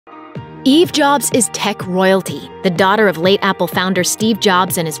Eve Jobs is tech royalty. The daughter of late Apple founder Steve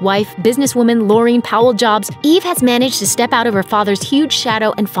Jobs and his wife, businesswoman Laurene Powell Jobs, Eve has managed to step out of her father's huge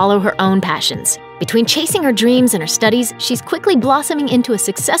shadow and follow her own passions. Between chasing her dreams and her studies, she's quickly blossoming into a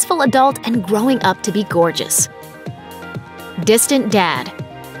successful adult and growing up to be gorgeous. Distant dad.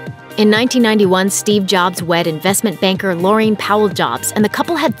 In 1991, Steve Jobs wed investment banker Laurene Powell Jobs, and the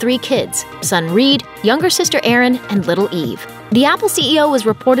couple had 3 kids: son Reed, younger sister Erin, and little Eve. The Apple CEO was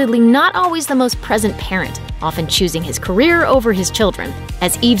reportedly not always the most present parent, often choosing his career over his children.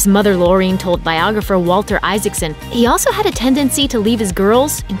 As Eve's mother Laurene told biographer Walter Isaacson, he also had a tendency to leave his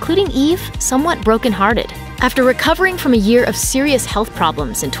girls, including Eve, somewhat brokenhearted. After recovering from a year of serious health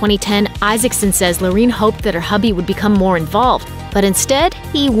problems in 2010, Isaacson says Laurene hoped that her hubby would become more involved, but instead,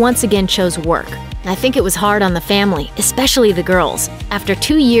 he once again chose work. I think it was hard on the family, especially the girls. After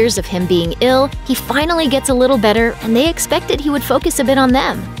 2 years of him being ill, he finally gets a little better, and they expected he would focus a bit on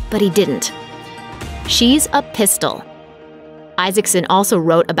them, but he didn't. She's a pistol. Isaacson also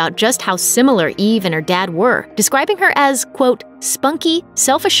wrote about just how similar Eve and her dad were, describing her as, quote, spunky,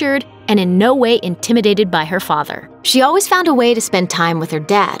 self-assured, and in no way intimidated by her father. She always found a way to spend time with her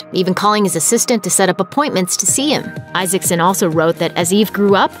dad, even calling his assistant to set up appointments to see him. Isaacson also wrote that as Eve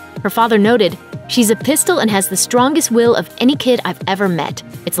grew up, her father noted, "She's a pistol and has the strongest will of any kid I've ever met.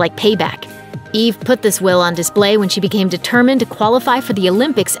 It's like payback." Eve put this will on display when she became determined to qualify for the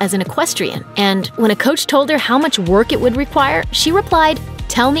Olympics as an equestrian, and when a coach told her how much work it would require, she replied,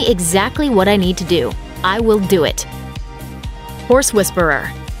 "Tell me exactly what I need to do. I will do it." Horse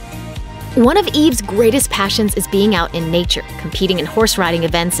whisperer. One of Eve's greatest passions is being out in nature, competing in horse riding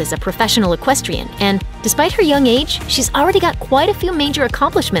events as a professional equestrian, and despite her young age, she's already got quite a few major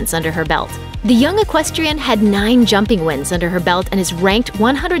accomplishments under her belt. The young equestrian had 9 jumping wins under her belt and is ranked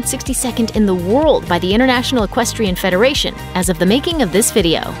 162nd in the world by the International Equestrian Federation as of the making of this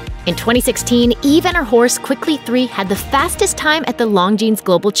video. In 2016, Eve and her horse Quickly 3 had the fastest time at the Longines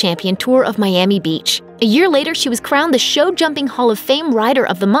Global Champion Tour of Miami Beach. A year later, she was crowned the Show Jumping Hall of Fame Rider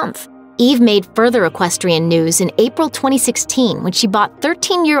of the Month. Eve made further equestrian news in April 2016 when she bought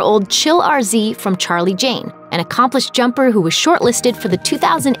 13-year-old Chill RZ from Charlie Jane, an accomplished jumper who was shortlisted for the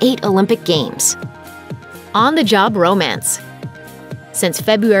 2008 Olympic Games. On-the-job romance. Since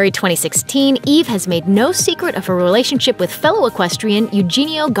February 2016, Eve has made no secret of her relationship with fellow equestrian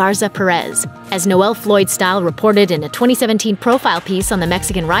Eugenio Garza Perez. As Noel Floyd-Style reported in a 2017 profile piece on the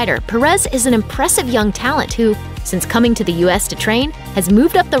Mexican rider, Perez is an impressive young talent who, since coming to the US to train, has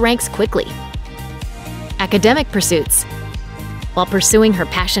moved up the ranks quickly. Academic pursuits. While pursuing her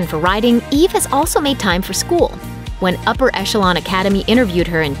passion for riding, Eve has also made time for school. When Upper Echelon Academy interviewed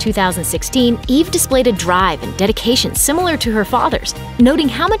her in 2016, Eve displayed a drive and dedication similar to her father's, noting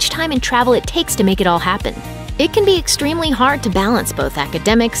how much time and travel it takes to make it all happen. It can be extremely hard to balance both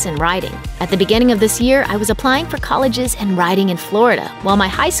academics and riding. At the beginning of this year, I was applying for colleges and riding in Florida, while my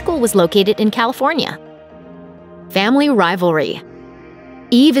high school was located in California. Family rivalry.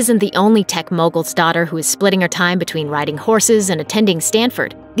 Eve isn't the only tech mogul's daughter who is splitting her time between riding horses and attending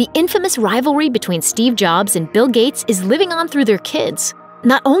Stanford. The infamous rivalry between Steve Jobs and Bill Gates is living on through their kids.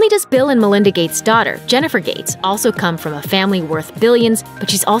 Not only does Bill and Melinda Gates' daughter, Jennifer Gates, also come from a family worth billions, but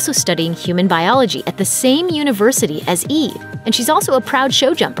she's also studying human biology at the same university as Eve, and she's also a proud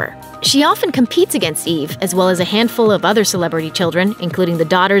show jumper. She often competes against Eve, as well as a handful of other celebrity children, including the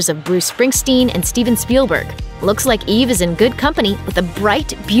daughters of Bruce Springsteen and Steven Spielberg. Looks like Eve is in good company with a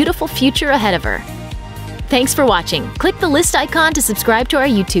bright, beautiful future ahead of her. Thanks for watching. Click the list icon to subscribe to our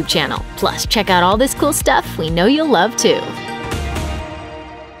YouTube channel. Plus, check out all this cool stuff we know you'll love too.